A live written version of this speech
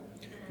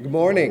Good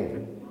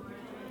morning.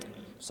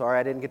 Sorry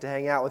I didn't get to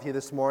hang out with you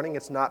this morning.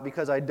 It's not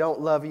because I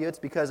don't love you, it's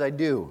because I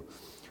do.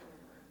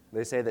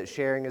 They say that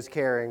sharing is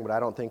caring, but I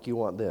don't think you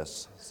want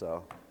this,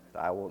 so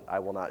I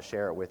will not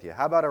share it with you.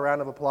 How about a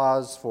round of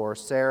applause for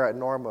Sarah and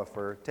Norma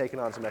for taking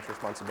on some extra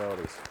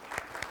responsibilities?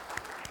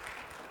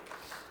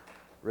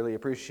 Really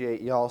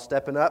appreciate y'all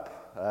stepping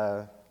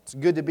up. It's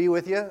good to be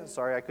with you.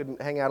 Sorry I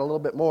couldn't hang out a little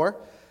bit more.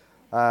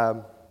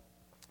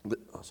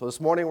 So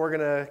this morning we're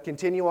going to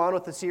continue on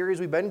with the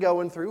series we've been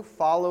going through,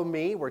 Follow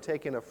Me. We're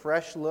taking a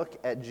fresh look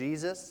at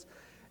Jesus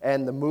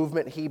and the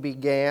movement he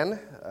began.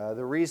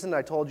 The reason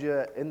I told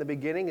you in the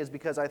beginning is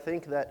because I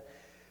think that,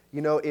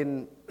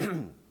 in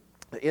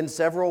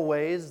several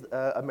ways,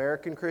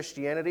 American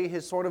Christianity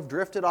has sort of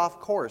drifted off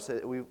course.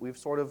 We've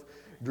sort of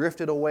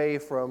drifted away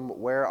from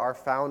where our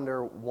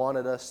founder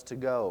wanted us to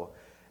go.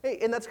 Hey,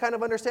 and that's kind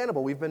of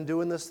understandable. We've been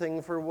doing this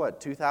thing for,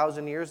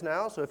 2,000 years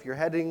now? So if you're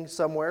heading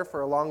somewhere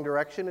for a long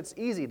direction, it's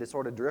easy to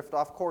sort of drift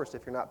off course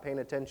if you're not paying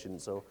attention.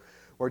 So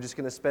we're just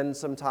going to spend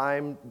some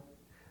time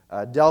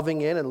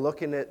delving in and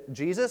looking at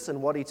Jesus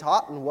and what he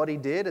taught and what he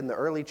did in the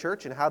early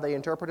church and how they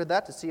interpreted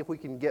that to see if we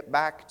can get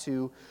back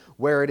to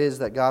where it is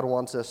that God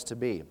wants us to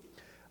be.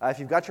 If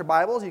you've got your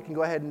Bibles, you can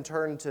go ahead and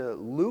turn to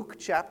Luke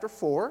chapter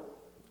 4.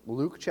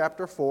 Luke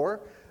chapter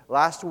 4.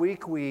 Last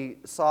week we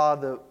saw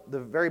the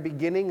very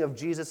beginning of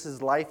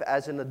Jesus' life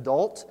as an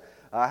adult,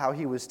 how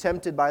he was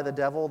tempted by the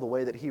devil, the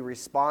way that he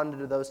responded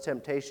to those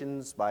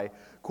temptations by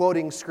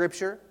quoting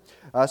Scripture.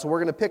 So we're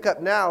going to pick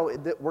up now,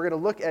 we're going to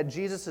look at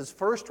Jesus'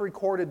 first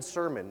recorded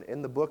sermon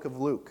in the book of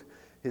Luke.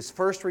 His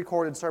first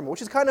recorded sermon,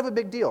 which is kind of a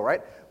big deal,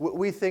 right?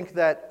 We think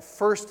that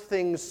first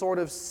things sort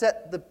of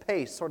set the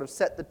pace, sort of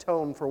set the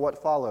tone for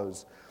what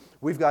follows.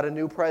 We've got a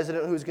new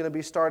president who's going to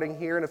be starting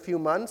here in a few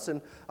months,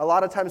 and a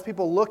lot of times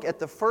people look at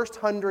the first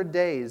 100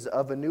 days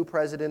of a new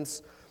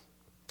president's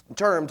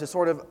term to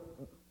sort of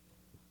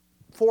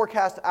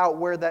forecast out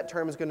where that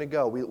term is going to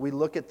go. We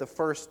look at the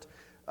first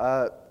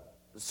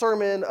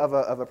sermon of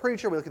a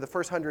preacher, we look at the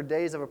first 100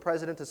 days of a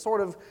president to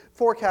sort of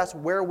forecast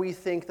where we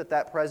think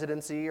that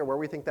presidency or where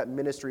we think that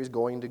ministry is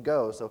going to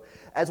go. So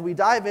as we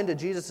dive into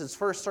Jesus'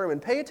 first sermon,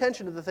 pay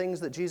attention to the things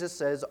that Jesus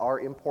says are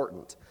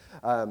important.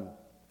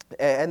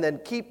 And then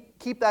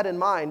keep that in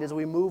mind as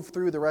we move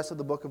through the rest of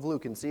the book of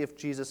Luke and see if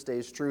Jesus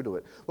stays true to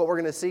it. What we're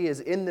going to see is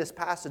in this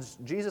passage,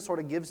 Jesus sort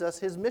of gives us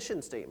his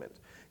mission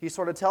statement. He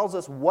sort of tells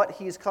us what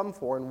he's come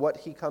for and what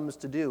he comes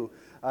to do,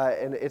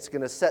 and it's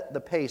going to set the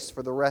pace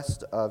for the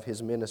rest of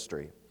his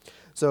ministry.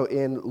 So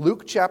in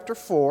Luke chapter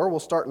 4, we'll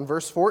start in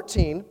verse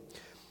 14.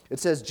 It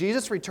says,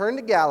 Jesus returned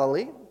to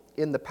Galilee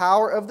in the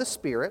power of the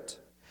Spirit,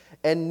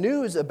 and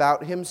news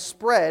about him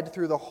spread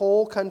through the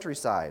whole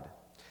countryside.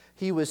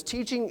 He was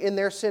teaching in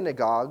their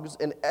synagogues,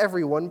 and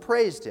everyone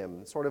praised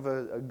him. Sort of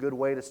a good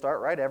way to start,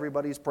 right?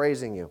 Everybody's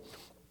praising you.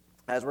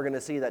 As we're going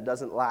to see, that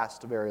doesn't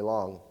last very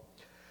long.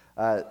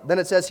 Then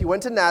it says, he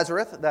went to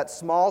Nazareth, that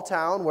small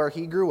town where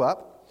he grew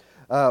up,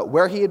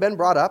 where he had been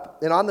brought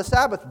up. And on the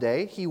Sabbath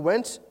day, he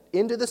went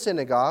into the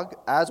synagogue,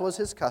 as was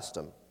his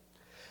custom.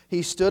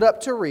 He stood up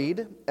to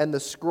read, and the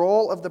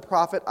scroll of the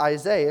prophet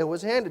Isaiah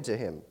was handed to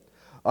him.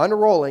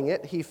 Unrolling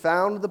it, he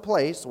found the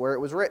place where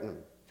it was written.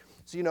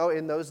 So,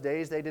 in those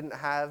days, they didn't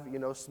have,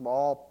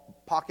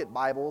 small pocket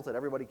Bibles that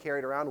everybody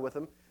carried around with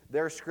them.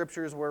 Their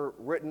scriptures were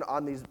written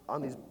on these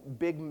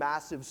big,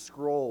 massive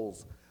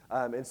scrolls.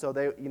 And so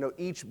they,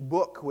 each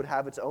book would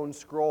have its own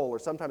scroll or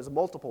sometimes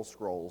multiple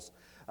scrolls.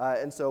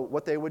 And so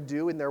what they would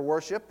do in their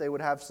worship, they would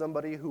have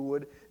somebody who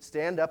would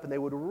stand up and they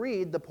would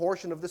read the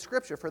portion of the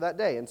scripture for that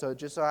day. And so it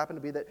just so happened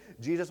to be that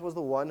Jesus was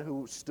the one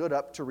who stood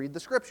up to read the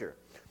scripture.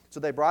 So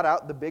they brought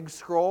out the big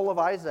scroll of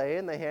Isaiah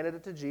and they handed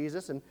it to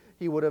Jesus, and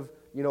he would have,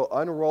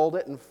 unrolled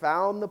it and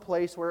found the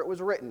place where it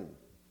was written.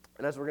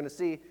 And as we're going to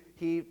see,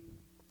 he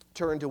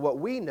turned to what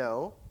we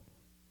know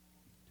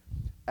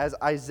as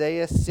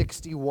Isaiah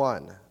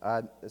 61.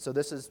 So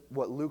this is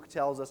what Luke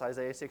tells us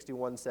Isaiah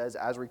 61 says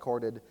as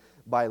recorded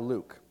by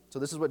Luke. So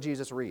this is what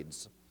Jesus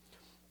reads.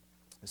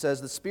 It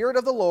says, "The Spirit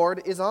of the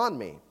Lord is on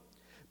me,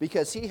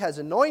 because he has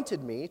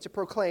anointed me to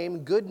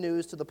proclaim good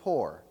news to the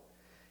poor.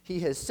 He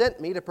has sent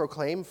me to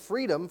proclaim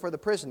freedom for the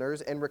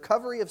prisoners and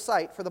recovery of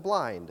sight for the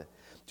blind,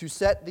 to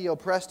set the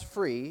oppressed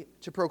free,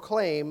 to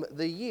proclaim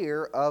the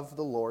year of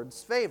the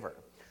Lord's favor."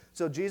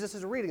 So Jesus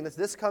is reading this.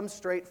 This comes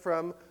straight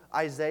from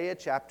Isaiah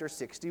chapter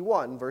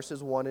 61,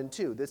 verses 1 and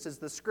 2. This is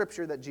the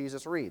scripture that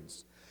Jesus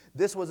reads.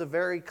 This was a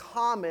very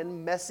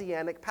common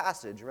messianic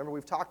passage. Remember,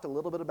 we've talked a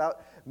little bit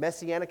about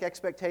messianic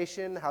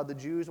expectation, how the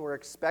Jews were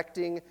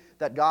expecting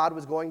that God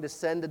was going to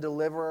send a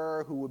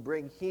deliverer who would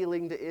bring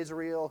healing to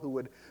Israel, who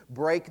would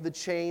break the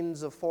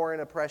chains of foreign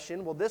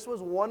oppression. Well, this was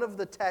one of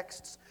the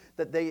texts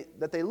that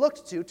they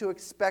looked to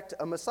expect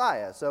a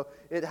Messiah. So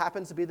it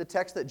happens to be the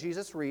text that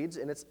Jesus reads,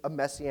 and it's a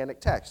messianic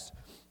text.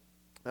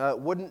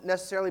 Wouldn't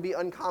necessarily be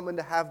uncommon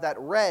to have that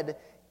read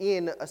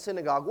in a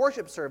synagogue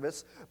worship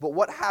service, but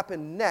what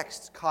happened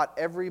next caught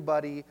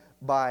everybody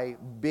by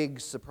big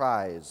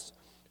surprise.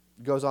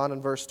 It goes on in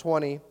verse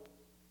 20.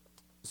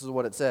 This is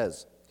what it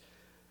says.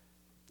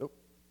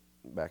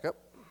 Back up.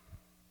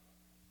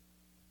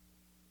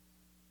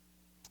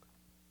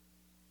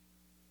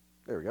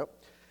 There we go.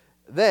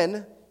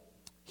 Then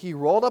he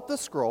rolled up the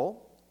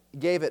scroll,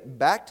 gave it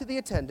back to the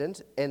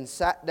attendant, and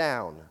sat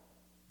down.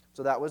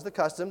 So that was the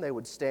custom. They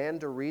would stand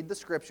to read the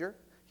scripture.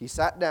 He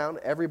sat down.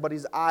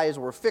 Everybody's eyes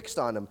were fixed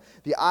on him.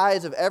 The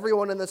eyes of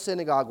everyone in the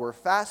synagogue were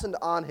fastened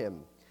on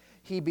him.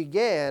 He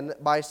began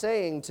by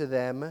saying to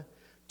them,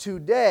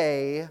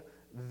 "Today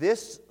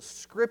this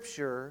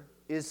scripture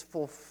is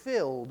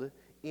fulfilled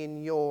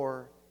in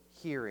your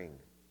hearing."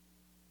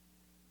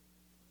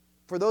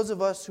 For those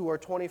of us who are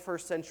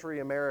 21st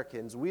century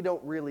Americans, we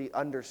don't really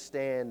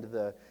understand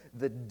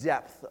the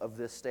depth of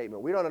this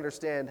statement. We don't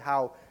understand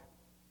how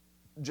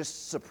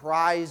just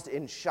surprised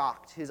and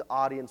shocked his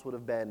audience would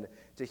have been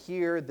to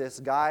hear this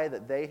guy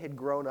that they had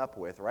grown up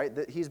with, right?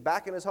 That he's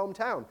back in his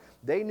hometown.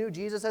 They knew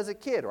Jesus as a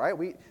kid, right?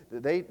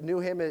 They knew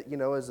him,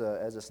 as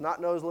a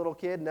snot-nosed little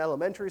kid in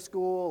elementary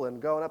school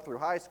and going up through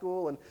high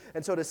school,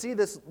 and so to see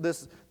this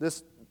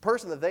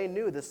person that they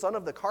knew, the son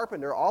of the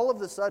carpenter, all of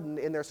a sudden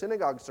in their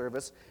synagogue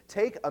service,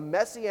 take a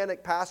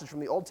messianic passage from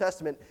the Old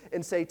Testament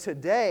and say,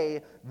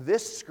 "Today,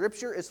 this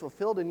scripture is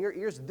fulfilled in your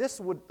ears."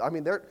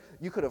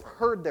 You could have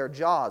heard their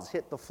jaws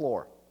hit the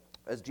floor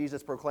as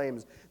Jesus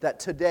proclaims that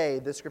today,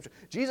 this scripture.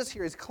 Jesus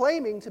here is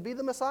claiming to be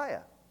the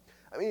Messiah.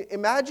 I mean,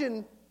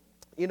 imagine,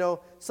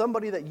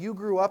 somebody that you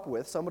grew up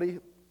with,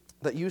 somebody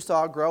that you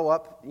saw grow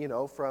up,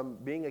 from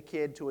being a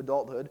kid to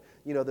adulthood,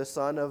 the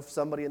son of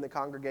somebody in the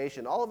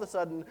congregation, all of a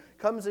sudden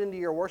comes into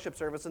your worship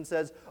service and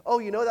says, "Oh,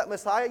 that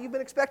Messiah you've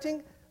been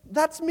expecting?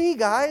 That's me,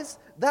 guys.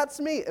 That's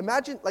me."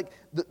 Imagine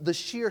the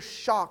sheer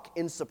shock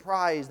and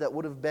surprise that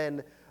would have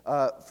been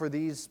for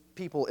these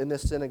people in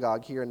this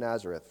synagogue here in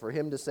Nazareth, for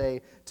him to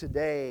say,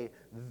 "Today,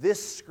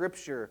 this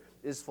scripture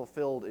is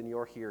fulfilled in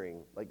your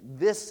hearing."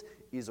 This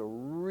is a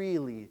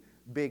really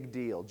big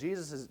deal.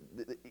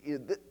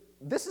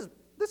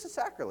 This is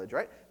sacrilege,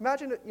 right?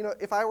 Imagine,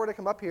 if I were to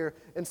come up here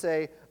and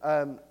say,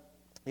 I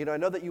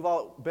know that you've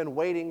all been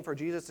waiting for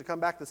Jesus to come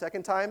back the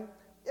second time.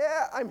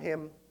 Yeah, I'm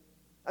him.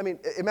 I mean,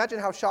 imagine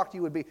how shocked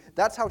you would be.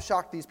 That's how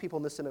shocked these people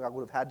in this synagogue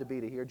would have had to be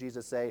to hear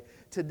Jesus say,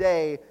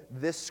 "Today,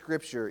 this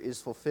scripture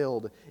is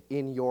fulfilled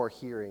in your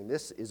hearing."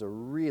 This is a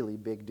really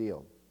big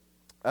deal.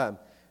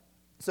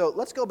 So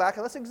let's go back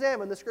and let's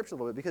examine the scripture a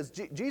little bit, because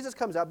Jesus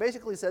comes out,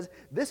 basically says,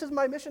 "This is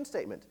my mission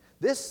statement.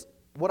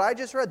 What I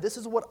just read, this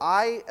is what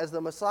I, as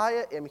the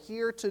Messiah, am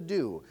here to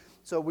do."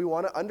 So we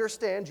want to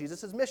understand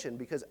Jesus' mission,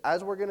 because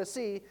as we're going to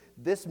see,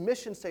 this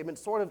mission statement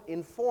sort of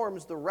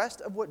informs the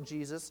rest of what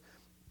Jesus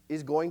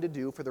is going to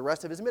do for the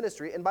rest of his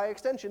ministry, and by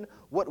extension,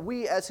 what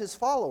we as his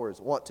followers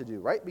want to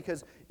do, right?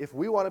 Because if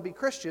we want to be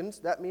Christians,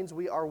 that means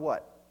we are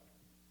what?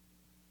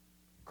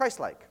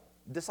 Christ-like,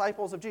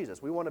 disciples of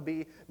Jesus. We want to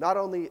be not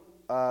only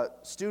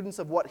students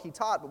of what he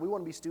taught, but we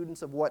want to be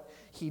students of what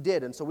he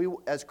did. And so we,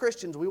 as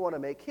Christians, we want to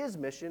make his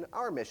mission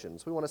our mission.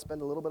 So we want to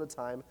spend a little bit of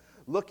time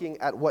looking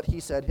at what he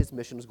said his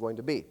mission was going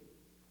to be.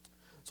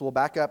 So we'll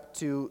back up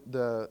to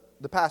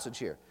the passage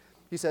here.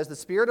 He says, "The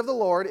Spirit of the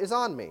Lord is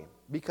on me,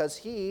 because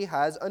he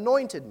has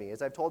anointed me."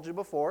 As I've told you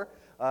before,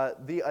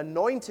 the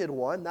anointed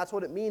one, that's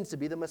what it means to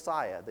be the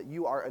Messiah, that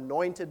you are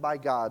anointed by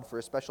God for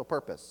a special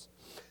purpose.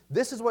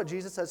 This is what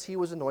Jesus says he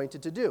was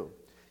anointed to do.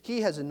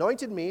 "He has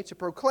anointed me to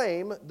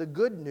proclaim the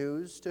good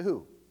news" to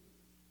who?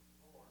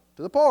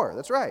 To the poor,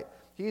 that's right.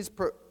 He's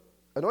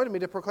anointed me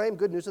to proclaim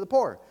good news to the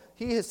poor.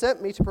 "He has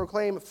sent me to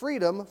proclaim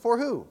freedom" for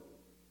who?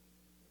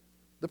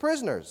 The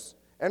prisoners.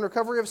 "And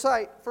recovery of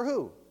sight" for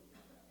who?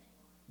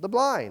 The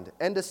blind.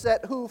 "And to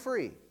set" who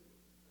free?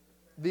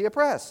 The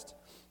oppressed.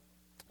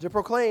 "To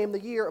proclaim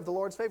the year of the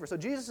Lord's favor." So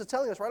Jesus is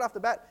telling us right off the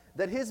bat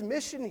that his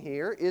mission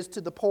here is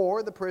to the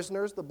poor, the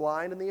prisoners, the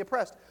blind, and the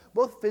oppressed,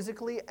 both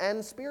physically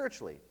and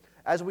spiritually.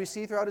 As we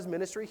see throughout his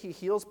ministry, he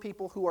heals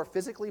people who are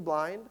physically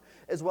blind,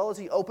 as well as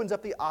he opens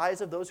up the eyes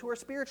of those who are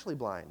spiritually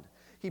blind.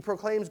 He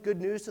proclaims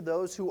good news to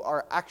those who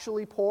are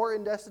actually poor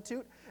and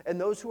destitute, and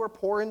those who are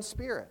poor in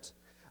spirit.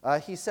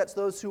 He sets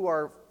those who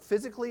are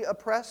physically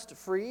oppressed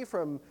free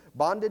from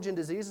bondage and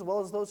disease, as well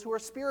as those who are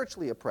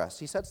spiritually oppressed.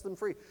 He sets them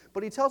free.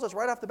 But he tells us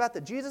right off the bat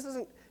that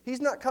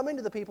he's not coming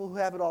to the people who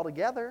have it all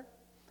together.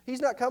 He's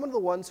not coming to the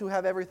ones who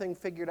have everything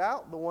figured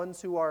out, the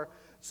ones who are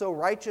so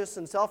righteous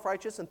and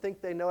self-righteous and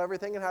think they know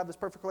everything and have this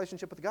perfect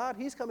relationship with God.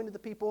 He's coming to the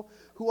people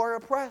who are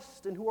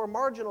oppressed and who are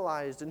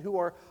marginalized and who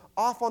are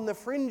off on the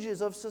fringes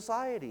of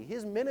society.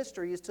 His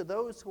ministry is to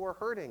those who are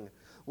hurting.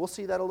 We'll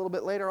see that a little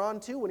bit later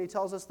on, too, when he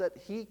tells us that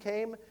he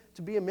came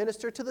to be a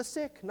minister to the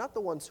sick, not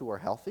the ones who are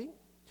healthy.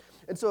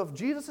 And so if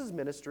Jesus'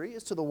 ministry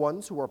is to the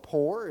ones who are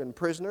poor and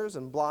prisoners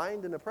and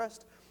blind and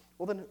oppressed,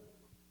 well then,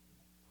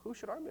 who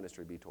should our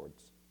ministry be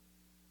towards?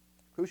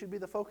 Who should be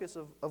the focus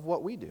of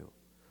what we do?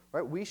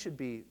 Right? We should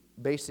be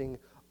basing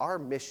our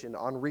mission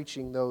on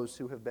reaching those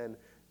who have been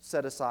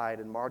set aside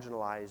and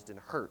marginalized and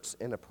hurt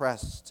and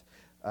oppressed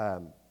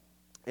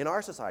in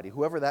our society,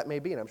 whoever that may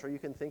be. And I'm sure you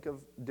can think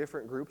of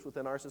different groups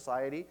within our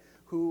society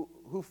who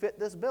fit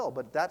this bill.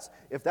 But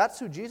if that's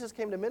who Jesus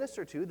came to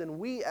minister to, then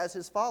we as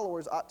his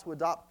followers ought to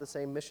adopt the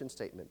same mission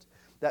statement.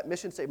 That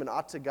mission statement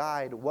ought to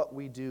guide what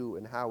we do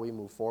and how we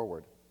move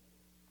forward.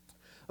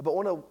 But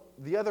one of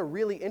the other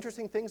really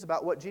interesting things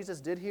about what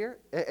Jesus did here,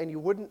 and you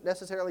wouldn't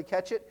necessarily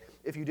catch it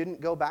if you didn't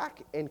go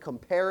back and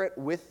compare it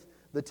with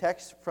the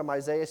text from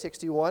Isaiah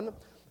 61,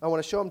 I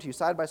want to show them to you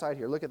side by side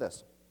here. Look at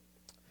this.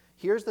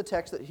 Here's the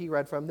text that he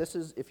read from. This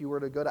is, if you were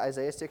to go to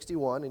Isaiah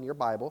 61 in your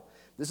Bible,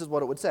 this is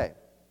what it would say.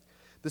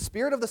 The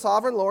Spirit of the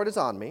Sovereign Lord is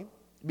on me,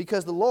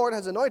 because the Lord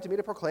has anointed me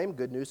to proclaim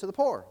good news to the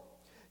poor.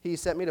 He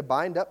sent me to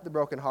bind up the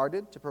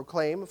brokenhearted, to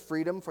proclaim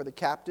freedom for the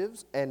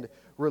captives and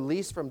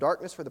release from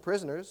darkness for the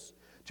prisoners,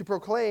 to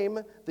proclaim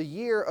the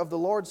year of the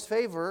Lord's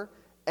favor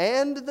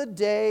and the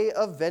day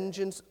of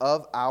vengeance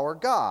of our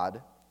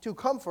God, to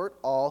comfort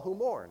all who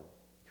mourn.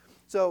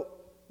 So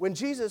when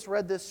Jesus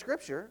read this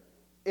scripture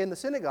in the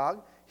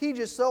synagogue, he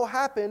just so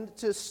happened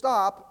to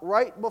stop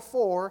right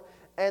before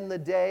and the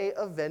day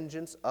of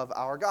vengeance of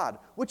our God,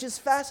 which is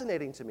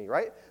fascinating to me,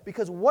 right?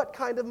 Because what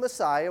kind of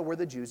Messiah were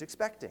the Jews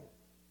expecting?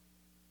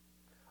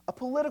 A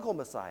political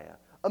Messiah,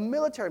 a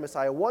military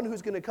Messiah, one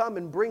who's going to come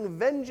and bring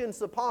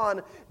vengeance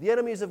upon the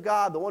enemies of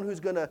God, the one who's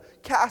going to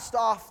cast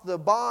off the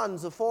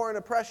bonds of foreign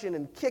oppression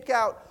and kick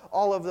out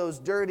all of those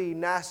dirty,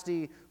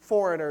 nasty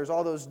foreigners,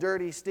 all those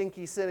dirty,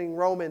 stinky, sinning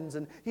Romans,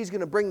 and he's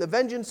going to bring the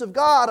vengeance of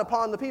God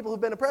upon the people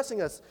who've been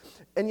oppressing us.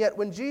 And yet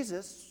when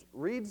Jesus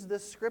reads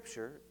this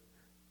scripture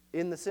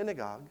in the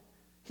synagogue,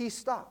 he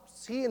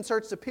stops. He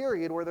inserts a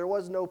period where there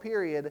was no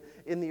period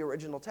in the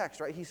original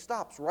text, right? He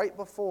stops right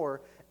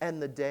before,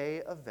 and the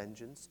day of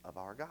vengeance of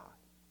our God.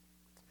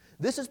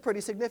 This is pretty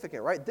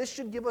significant, right? This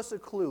should give us a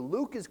clue.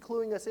 Luke is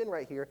cluing us in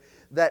right here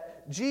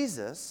that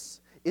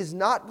Jesus is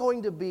not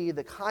going to be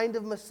the kind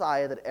of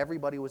Messiah that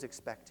everybody was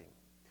expecting.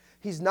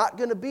 He's not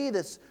going to be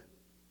this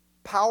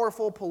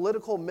powerful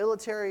political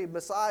military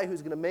Messiah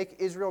who's going to make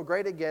Israel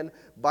great again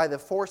by the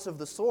force of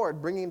the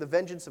sword, bringing the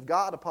vengeance of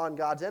God upon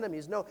God's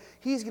enemies. No,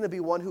 he's going to be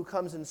one who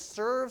comes and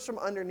serves from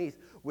underneath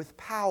with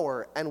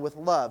power and with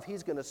love.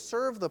 He's going to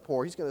serve the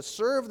poor. He's going to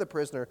serve the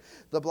prisoner,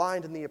 the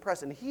blind, and the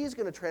oppressed. And he's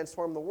going to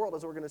transform the world,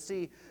 as we're going to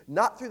see,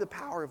 not through the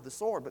power of the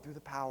sword, but through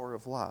the power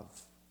of love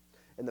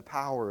and the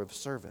power of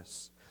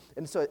service.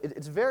 And so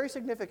it's very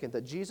significant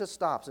that Jesus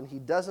stops and he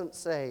doesn't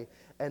say,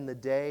 and the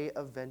day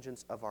of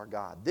vengeance of our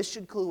God. This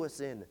should clue us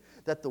in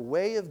that the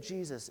way of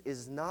Jesus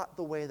is not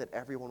the way that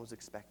everyone was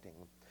expecting.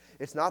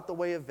 It's not the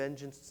way of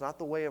vengeance. It's not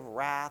the way of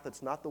wrath.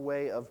 It's not the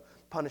way of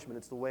punishment.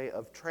 It's the way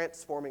of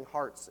transforming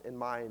hearts and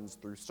minds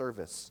through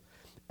service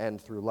and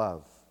through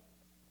love.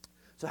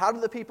 So how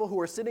do the people who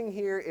are sitting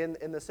here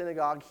in the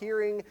synagogue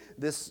hearing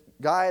this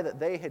guy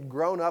that they had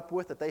grown up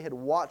with, that they had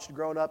watched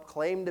grown up,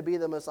 claim to be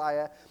the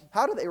Messiah,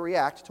 how do they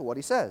react to what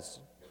he says?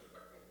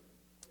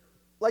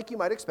 Like you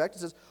might expect, it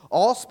says,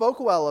 all spoke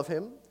well of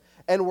him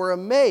and were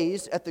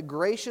amazed at the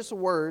gracious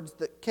words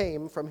that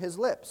came from his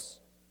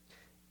lips.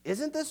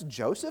 Isn't this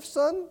Joseph's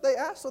son? They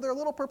asked. So they're a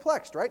little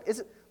perplexed, right?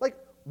 Is it like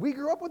we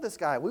grew up with this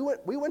guy? We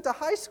went to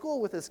high school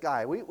with this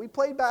guy. We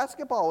played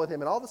basketball with him,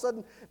 and all of a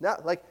sudden now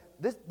like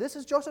this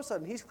is Joseph's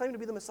son. He's claimed to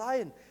be the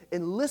Messiah,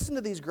 and listen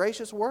to these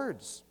gracious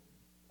words.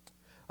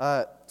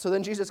 So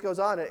then Jesus goes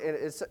on, and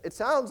it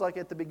sounds like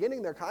at the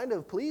beginning they're kind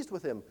of pleased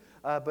with him,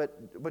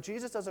 but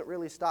Jesus doesn't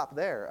really stop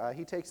there.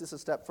 He takes this a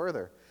step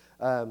further,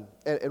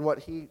 and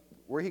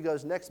where he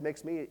goes next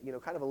makes me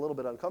kind of a little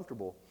bit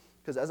uncomfortable,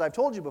 because as I've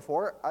told you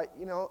before,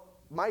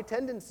 my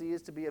tendency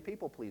is to be a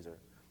people pleaser.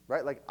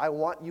 Right? Like, I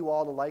want you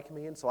all to like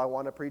me, and so I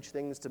want to preach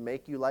things to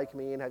make you like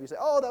me and have you say,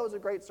 oh, that was a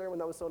great sermon.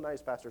 That was so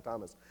nice, Pastor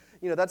Thomas.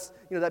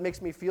 That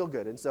makes me feel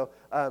good. And so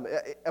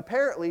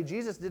apparently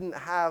Jesus didn't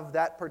have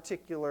that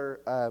particular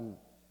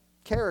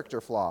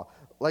character flaw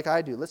like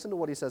I do. Listen to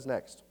what he says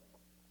next.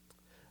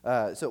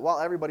 So while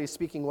everybody's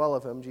speaking well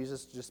of him,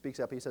 Jesus just speaks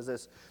up. He says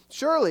this,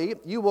 surely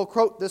you will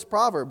quote this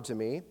proverb to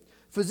me,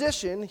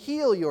 physician,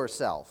 heal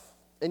yourself.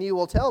 And you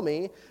will tell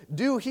me,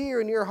 do here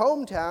in your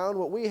hometown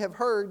what we have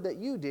heard that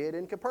you did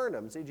in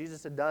Capernaum. See,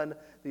 Jesus had done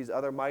these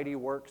other mighty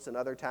works in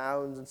other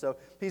towns, and so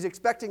he's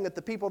expecting that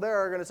the people there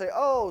are going to say,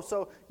 oh,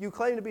 so you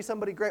claim to be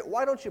somebody great.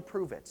 Why don't you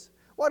prove it?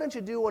 Why don't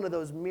you do one of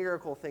those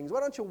miracle things? Why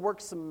don't you work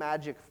some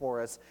magic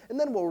for us, and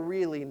then we'll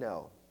really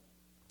know.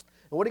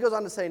 And what he goes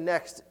on to say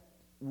next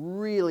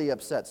really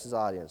upsets his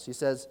audience. He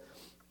says,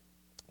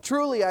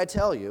 truly I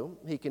tell you,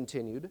 he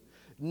continued,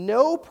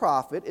 no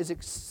prophet is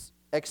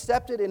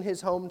accepted in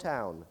his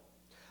hometown.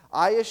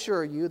 I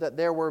assure you that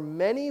there were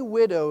many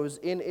widows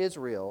in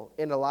Israel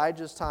in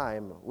Elijah's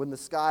time when the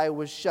sky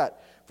was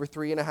shut for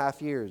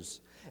 3.5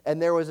 years,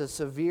 and there was a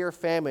severe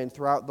famine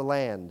throughout the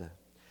land.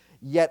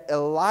 Yet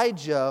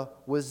Elijah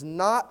was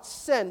not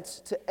sent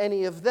to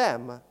any of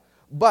them,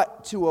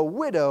 but to a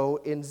widow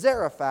in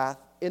Zarephath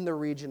in the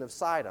region of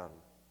Sidon.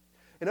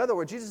 In other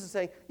words, Jesus is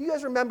saying, you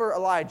guys remember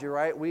Elijah,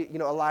 right?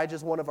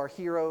 Elijah's one of our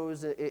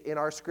heroes in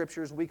our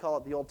scriptures. We call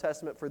it the Old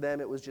Testament. For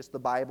them, it was just the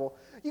Bible.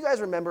 You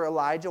guys remember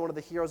Elijah, one of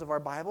the heroes of our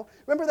Bible?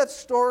 Remember that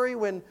story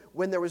when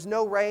there was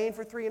no rain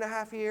for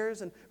 3.5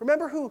 years? And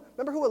remember who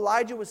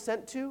Elijah was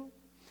sent to?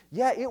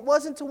 Yeah, it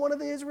wasn't to one of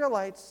the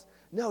Israelites.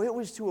 No, it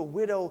was to a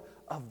widow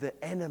of the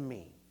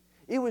enemy.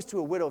 It was to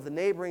a widow of the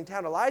neighboring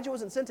town. Elijah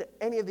wasn't sent to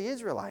any of the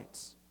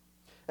Israelites.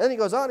 And then he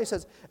goes on, he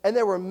says, and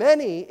there were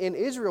many in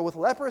Israel with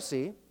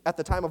leprosy at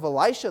the time of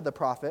Elisha the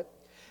prophet,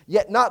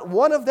 yet not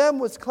one of them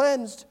was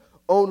cleansed,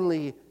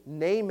 only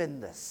Naaman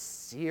the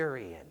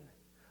Syrian.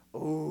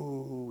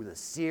 Ooh, the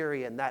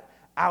Syrian, that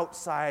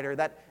outsider,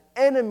 that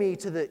enemy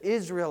to the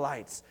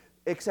Israelites.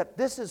 Except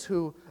this is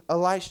who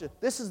Elisha,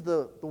 this is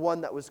the one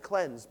that was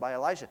cleansed by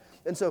Elisha.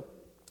 And so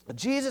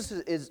Jesus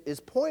is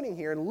pointing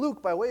here, and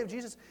Luke, by way of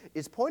Jesus,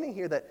 is pointing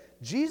here that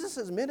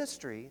Jesus'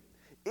 ministry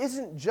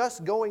isn't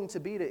just going to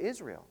be to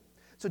Israel.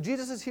 So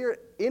Jesus is here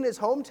in his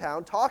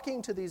hometown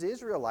talking to these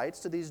Israelites,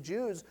 to these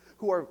Jews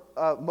who are,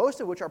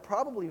 most of which are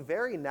probably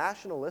very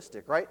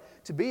nationalistic, right?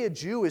 To be a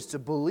Jew is to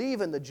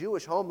believe in the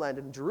Jewish homeland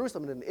in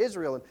Jerusalem and in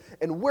Israel,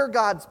 and we're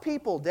God's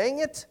people, dang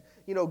it.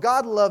 You know,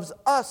 God loves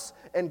us,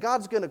 and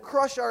God's going to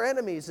crush our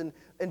enemies. And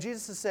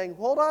Jesus is saying,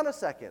 hold on a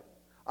second.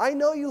 I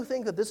know you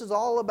think that this is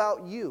all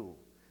about you,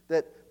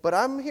 but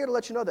I'm here to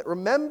let you know that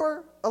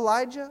remember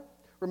Elijah?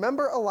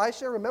 Remember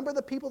Elisha? Remember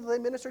the people that they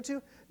ministered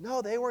to?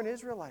 No, they weren't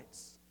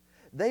Israelites.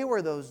 They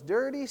were those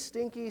dirty,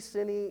 stinky,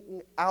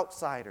 sinning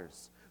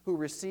outsiders who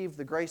received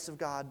the grace of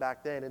God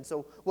back then. And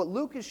so what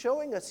Luke is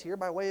showing us here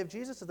by way of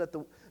Jesus is that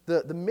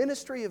the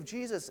ministry of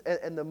Jesus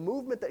and the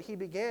movement that he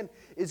began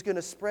is going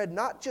to spread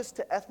not just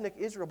to ethnic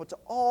Israel, but to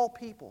all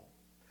people.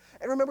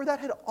 And remember, that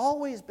had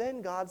always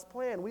been God's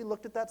plan. We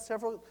looked at that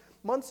several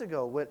months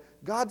ago. When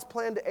God's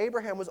plan to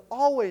Abraham was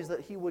always that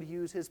he would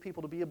use his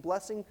people to be a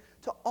blessing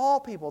to all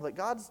people, that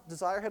God's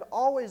desire had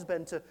always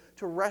been to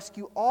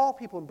rescue all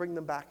people and bring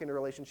them back into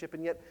relationship,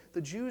 and yet the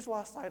Jews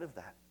lost sight of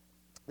that.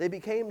 They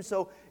became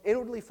so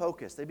inwardly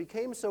focused. They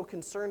became so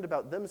concerned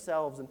about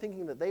themselves and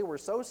thinking that they were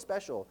so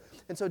special.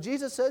 And so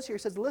Jesus says here, he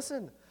says,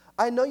 listen,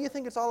 I know you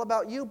think it's all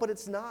about you, but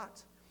it's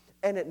not.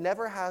 And it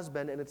never has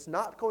been, and it's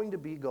not going to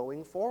be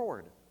going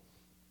forward.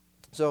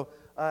 So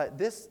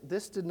this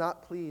did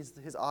not please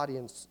his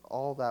audience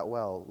all that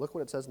well. Look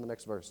what it says in the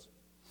next verse.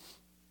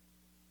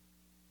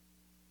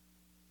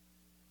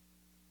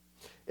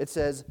 It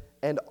says,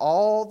 and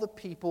all the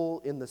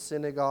people in the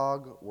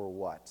synagogue were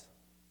what?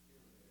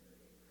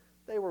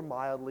 They were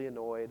mildly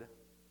annoyed.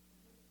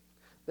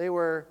 They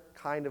were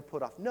kind of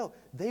put off. No,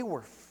 they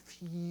were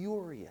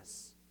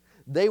furious.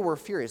 They were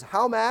furious.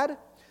 How mad?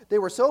 They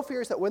were so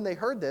furious that when they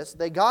heard this,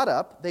 they got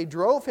up, they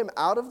drove him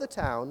out of the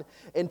town,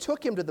 and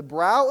took him to the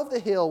brow of the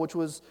hill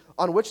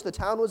on which the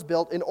town was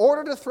built, in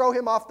order to throw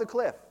him off the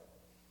cliff.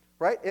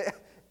 Right?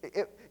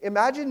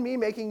 Imagine me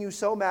making you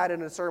so mad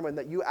in a sermon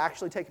that you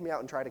actually take me out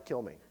and try to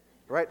kill me.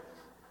 Right?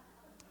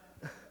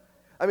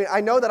 I mean, I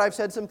know that I've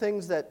said some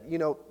things that,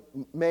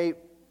 may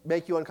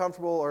make you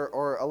uncomfortable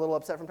or a little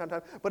upset from time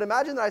to time, but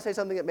imagine that I say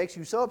something that makes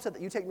you so upset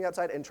that you take me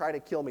outside and try to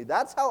kill me.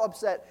 That's how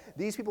upset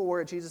these people were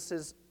at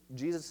Jesus's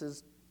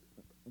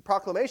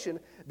proclamation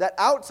that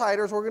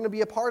outsiders were going to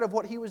be a part of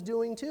what he was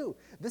doing too.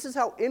 This is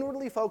how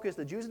inwardly focused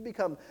the Jews had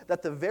become,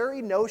 that the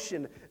very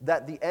notion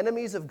that the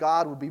enemies of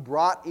God would be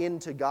brought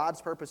into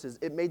God's purposes,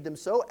 it made them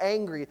so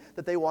angry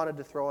that they wanted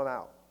to throw him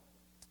out.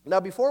 Now,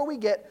 before we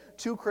get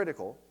too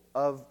critical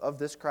of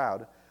this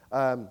crowd,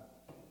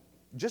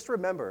 just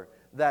remember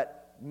that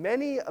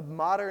many a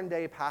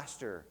modern-day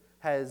pastor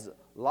has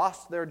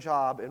lost their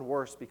job and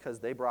worse because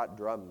they brought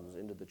drums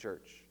into the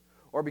church,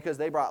 or because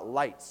they brought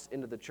lights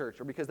into the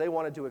church, or because they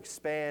wanted to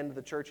expand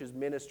the church's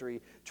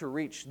ministry to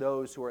reach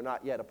those who are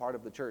not yet a part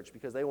of the church,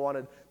 because they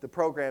wanted the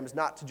programs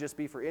not to just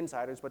be for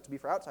insiders, but to be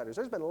for outsiders.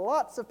 There's been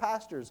lots of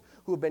pastors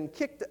who have been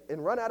kicked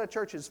and run out of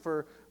churches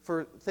for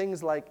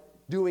things like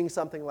doing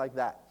something like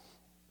that.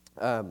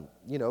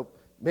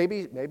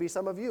 Maybe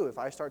some of you, if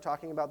I start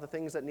talking about the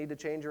things that need to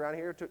change around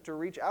here to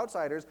reach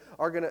outsiders,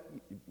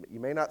 you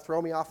may not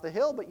throw me off the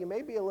hill, but you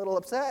may be a little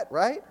upset,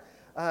 right?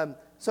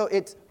 So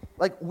it's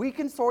like we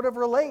can sort of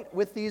relate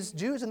with these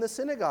Jews in the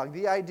synagogue.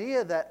 The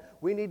idea that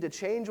we need to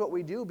change what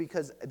we do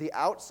because the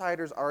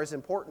outsiders are as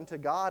important to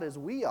God as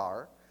we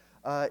are,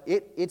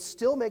 it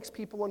still makes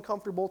people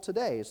uncomfortable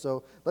today.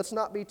 So let's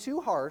not be too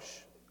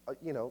harsh.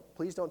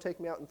 Please don't take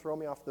me out and throw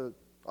me off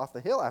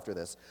the hill after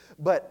this.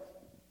 But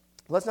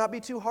let's not be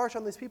too harsh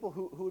on these people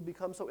who would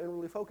become so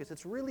inwardly focused.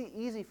 It's really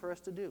easy for us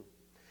to do.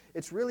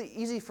 It's really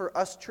easy for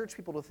us church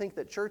people to think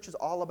that church is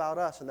all about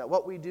us and that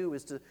what we do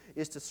is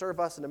to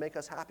serve us and to make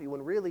us happy,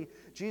 when really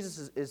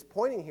Jesus is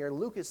pointing here, and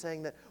Luke is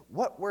saying that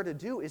what we're to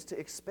do is to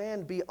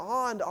expand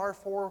beyond our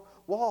four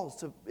walls,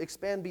 to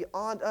expand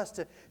beyond us,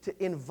 to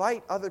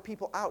invite other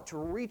people out, to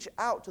reach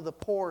out to the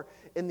poor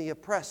and the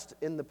oppressed,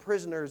 and the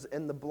prisoners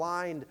and the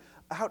blind,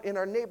 out in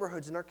our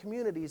neighborhoods, in our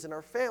communities, in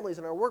our families,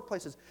 in our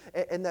workplaces,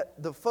 and that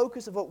the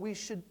focus of what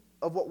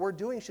we're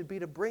doing should be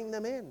to bring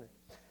them in.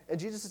 And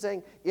Jesus is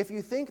saying, if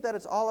you think that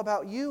it's all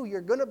about you, you're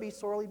going to be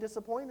sorely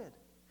disappointed.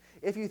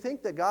 If you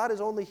think that God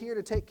is only here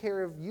to take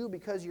care of you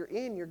because you're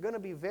going to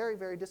be very,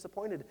 very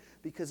disappointed,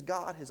 because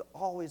God has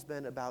always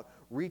been about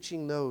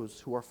reaching those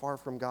who are far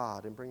from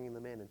God and bringing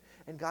them in.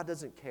 And God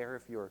doesn't care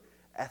if you're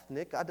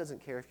ethnic. God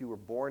doesn't care if you were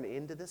born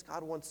into this.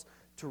 God wants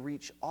to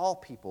reach all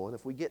people. And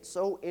if we get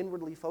so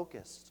inwardly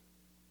focused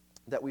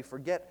that we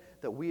forget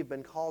that we have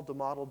been called to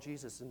model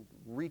Jesus and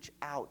reach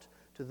out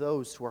to to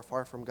those who are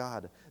far from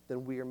God,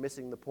 then we are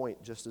missing the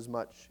point just as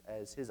much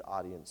as his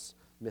audience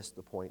missed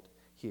the point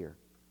here.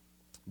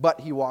 But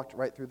he walked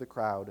right through the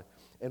crowd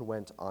and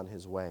went on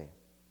his way.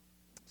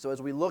 So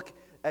as we look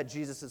at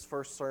Jesus'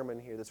 first sermon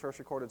here, this first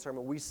recorded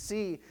sermon, we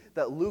see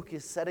that Luke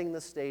is setting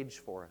the stage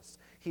for us.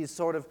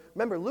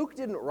 Remember, Luke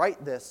didn't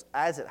write this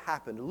as it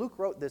happened. Luke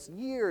wrote this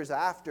years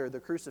after the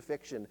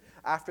crucifixion,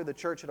 after the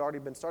church had already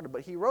been started.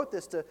 But he wrote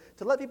this to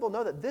let people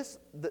know that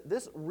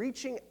this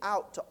reaching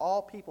out to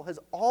all people has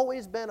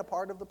always been a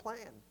part of the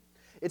plan.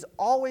 It's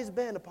always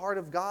been a part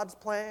of God's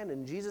plan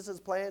and Jesus'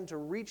 plan to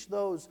reach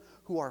those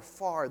who are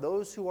far,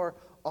 those who are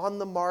on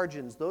the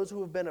margins, those who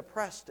have been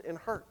oppressed and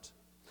hurt.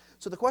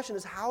 So the question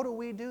is, how do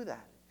we do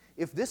that?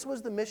 If this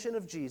was the mission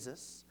of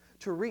Jesus,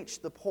 to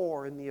reach the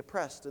poor and the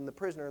oppressed and the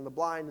prisoner and the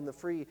blind and the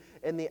free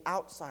and the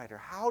outsider,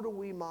 how do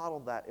we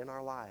model that in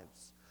our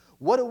lives?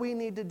 What do we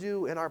need to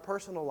do in our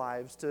personal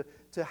lives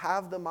to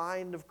have the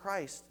mind of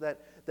Christ,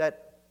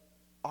 that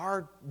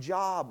our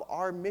job,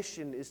 our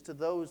mission is to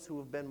those who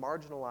have been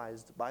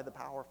marginalized by the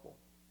powerful?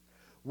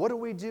 What do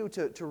we do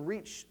to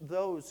reach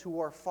those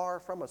who are far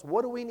from us?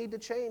 What do we need to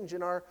change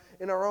in our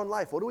own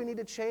life? What do we need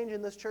to change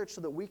in this church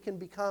so that we can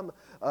become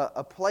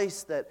a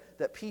place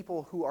that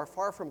people who are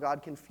far from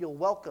God can feel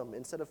welcome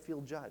instead of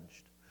feel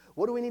judged?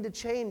 What do we need to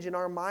change in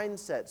our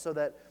mindset so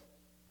that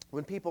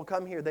when people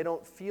come here, they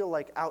don't feel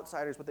like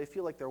outsiders, but they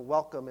feel like they're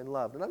welcome and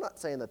loved? And I'm not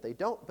saying that they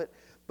don't,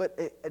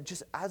 but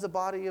just as a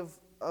body of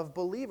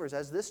believers,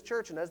 as this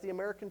church and as the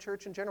American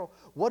church in general,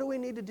 what do we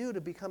need to do to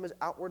become as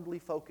outwardly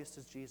focused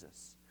as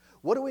Jesus?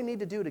 What do we need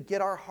to do to get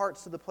our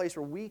hearts to the place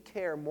where we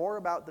care more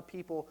about the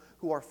people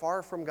who are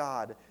far from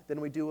God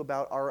than we do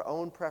about our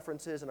own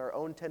preferences and our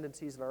own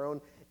tendencies and our own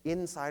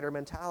insider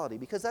mentality?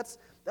 Because that's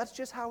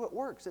just how it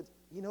works.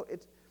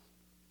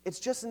 It's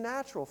just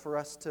natural for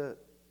us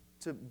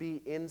to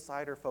be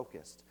insider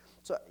focused.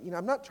 So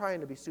I'm not trying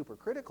to be super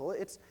critical.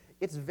 It's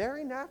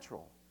very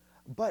natural.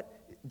 But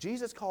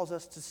Jesus calls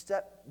us to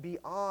step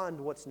beyond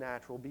what's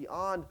natural,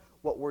 beyond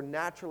what we're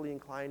naturally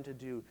inclined to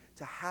do,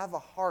 to have a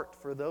heart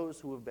for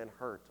those who have been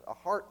hurt, a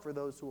heart for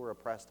those who are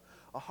oppressed,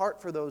 a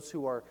heart for those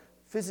who are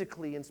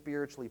physically and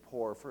spiritually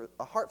poor,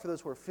 a heart for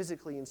those who are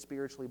physically and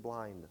spiritually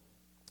blind.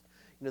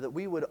 That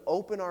we would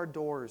open our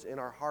doors in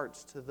our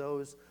hearts to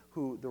those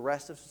who the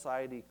rest of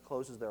society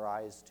closes their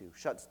eyes to,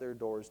 shuts their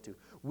doors to.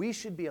 We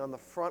should be on the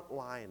front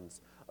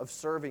lines of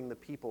serving the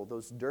people,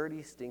 those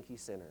dirty, stinky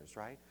sinners,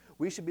 right?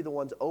 We should be the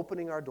ones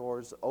opening our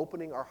doors,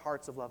 opening our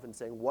hearts of love and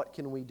saying, what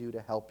can we do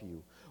to help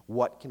you?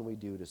 What can we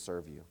do to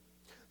serve you?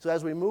 So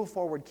as we move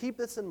forward, keep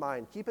this in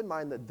mind. Keep in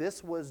mind that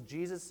this was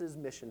Jesus'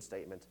 mission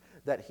statement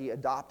that he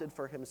adopted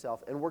for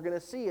himself. And we're going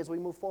to see as we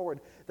move forward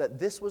that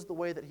this was the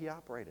way that he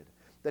operated.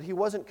 That he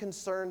wasn't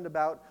concerned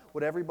about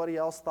what everybody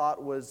else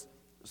thought was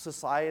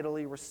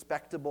societally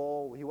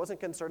respectable. He wasn't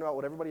concerned about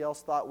what everybody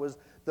else thought was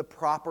the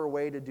proper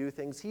way to do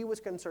things. He was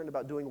concerned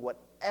about doing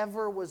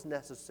whatever was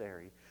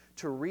necessary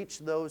to reach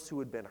those who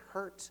had been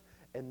hurt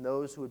and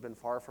those who had been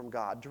far from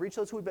God, to reach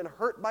those who had been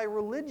hurt by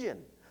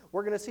religion.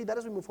 We're going to see that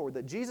as we move forward,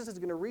 that Jesus is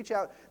going to reach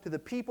out to the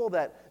people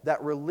that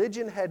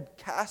religion had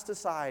cast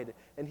aside,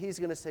 and he's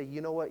going to say, you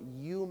know what,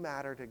 you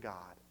matter to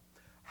God.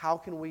 How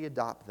can we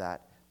adopt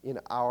that in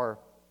our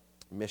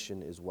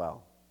mission as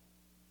well?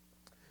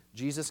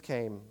 Jesus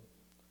came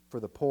for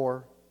the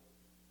poor,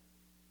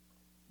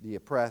 the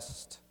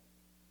oppressed,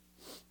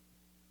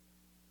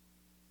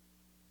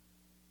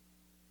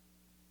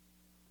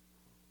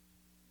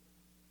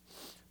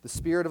 the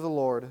Spirit of the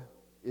Lord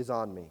is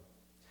on me,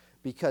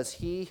 because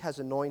he has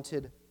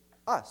anointed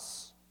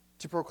us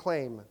to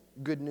proclaim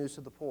good news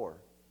to the poor.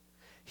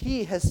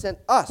 He has sent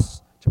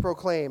us to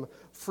proclaim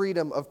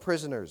freedom of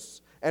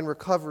prisoners and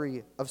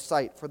recovery of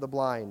sight for the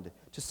blind,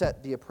 to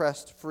set the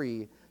oppressed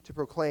free, to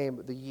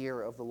proclaim the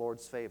year of the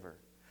Lord's favor.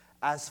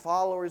 As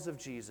followers of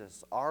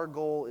Jesus, our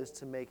goal is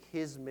to make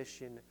his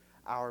mission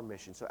our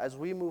mission. So as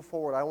we move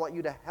forward, I want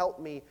you to help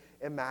me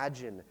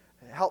imagine,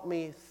 help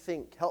me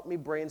think, help me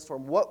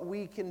brainstorm what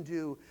we can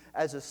do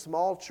as a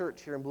small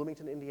church here in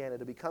Bloomington, Indiana,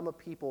 to become a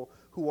people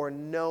who are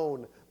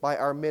known by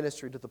our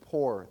ministry to the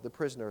poor, the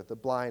prisoner, the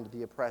blind,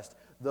 the oppressed,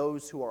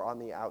 those who are on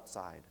the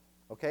outside.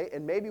 Okay?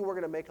 And maybe we're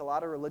going to make a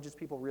lot of religious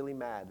people really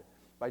mad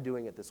by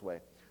doing it this way.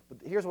 But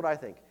here's what I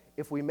think.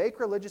 If we make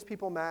religious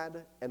people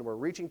mad and we're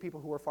reaching people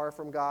who are far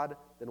from God,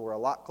 then we're a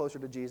lot closer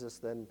to Jesus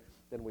than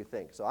we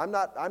think. So I'm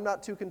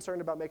not too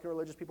concerned about making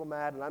religious people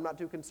mad, and I'm not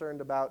too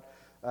concerned about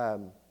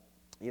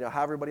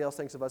how everybody else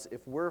thinks of us.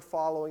 If we're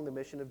following the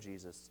mission of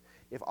Jesus,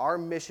 if our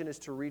mission is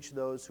to reach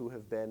those who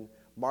have been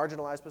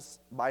marginalized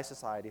by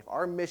society, if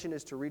our mission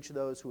is to reach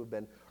those who have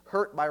been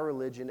hurt by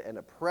religion and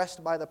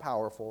oppressed by the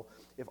powerful,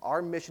 if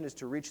our mission is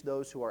to reach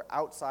those who are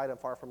outside and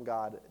far from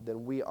God,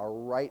 then we are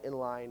right in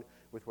line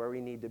with where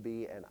we need to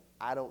be, and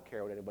I don't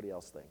care what anybody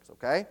else thinks,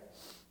 okay?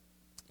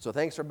 So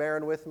thanks for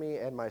bearing with me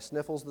and my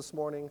sniffles this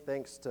morning.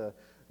 Thanks to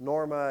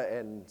Norma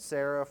and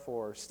Sarah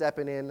for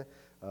stepping in.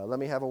 Let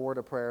me have a word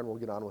of prayer, and we'll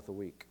get on with the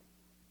week.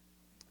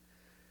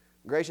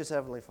 Gracious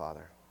Heavenly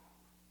Father,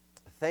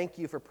 Thank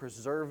you for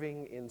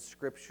preserving in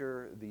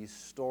Scripture these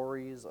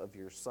stories of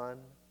your Son.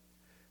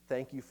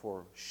 Thank you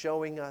for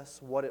showing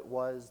us what it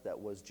was that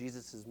was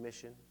Jesus'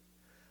 mission.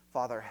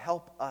 Father,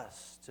 help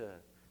us to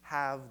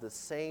have the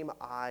same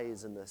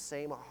eyes and the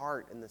same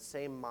heart and the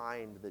same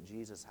mind that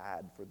Jesus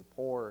had for the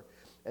poor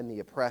and the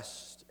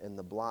oppressed and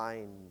the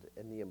blind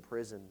and the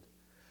imprisoned.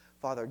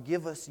 Father,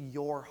 give us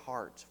your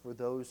heart for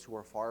those who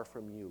are far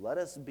from you. Let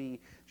us be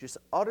just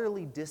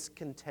utterly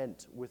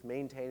discontent with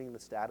maintaining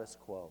the status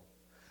quo.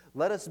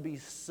 Let us be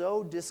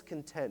so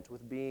discontent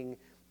with being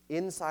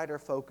insider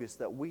focused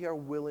that we are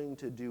willing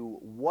to do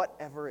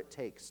whatever it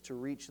takes to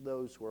reach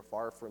those who are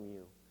far from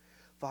you.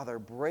 Father,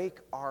 break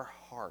our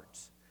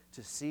hearts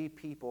to see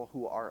people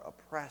who are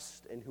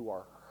oppressed and who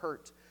are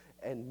hurt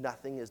and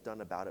nothing is done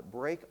about it.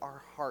 Break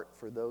our heart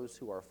for those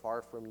who are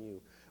far from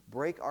you.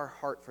 Break our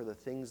heart for the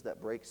things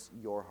that breaks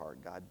your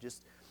heart, God.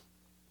 Just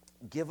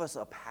give us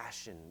a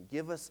passion.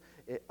 Give us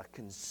a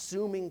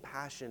consuming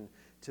passion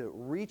to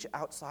reach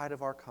outside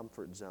of our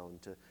comfort zone,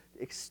 to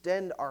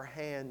extend our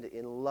hand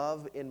in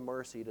love and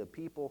mercy to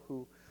people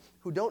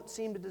who don't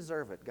seem to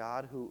deserve it,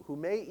 God, who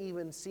may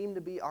even seem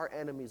to be our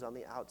enemies on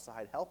the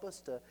outside. Help us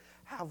to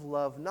have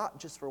love not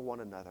just for one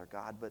another,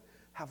 God, but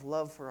have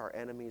love for our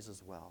enemies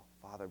as well.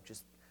 Father,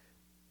 just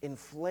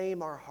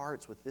inflame our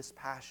hearts with this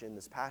passion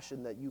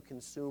that you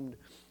consumed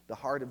the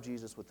heart of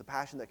Jesus with, the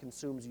passion that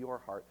consumes your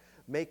heart.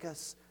 Make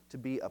us to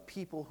be a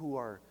people who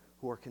are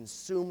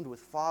consumed with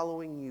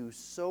following you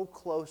so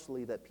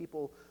closely that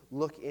people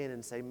look in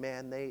and say,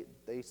 man, they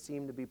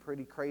seem to be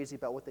pretty crazy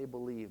about what they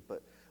believe,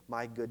 but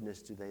my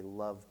goodness, do they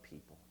love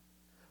people.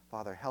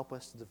 Father, help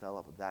us to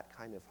develop that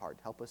kind of heart.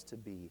 Help us to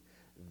be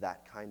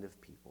that kind of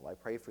people. I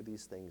pray for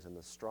these things in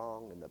the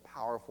strong and the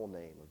powerful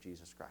name of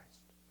Jesus Christ.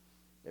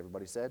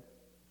 Everybody said?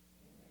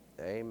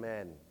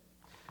 Amen.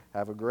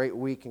 Have a great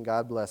week and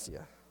God bless you.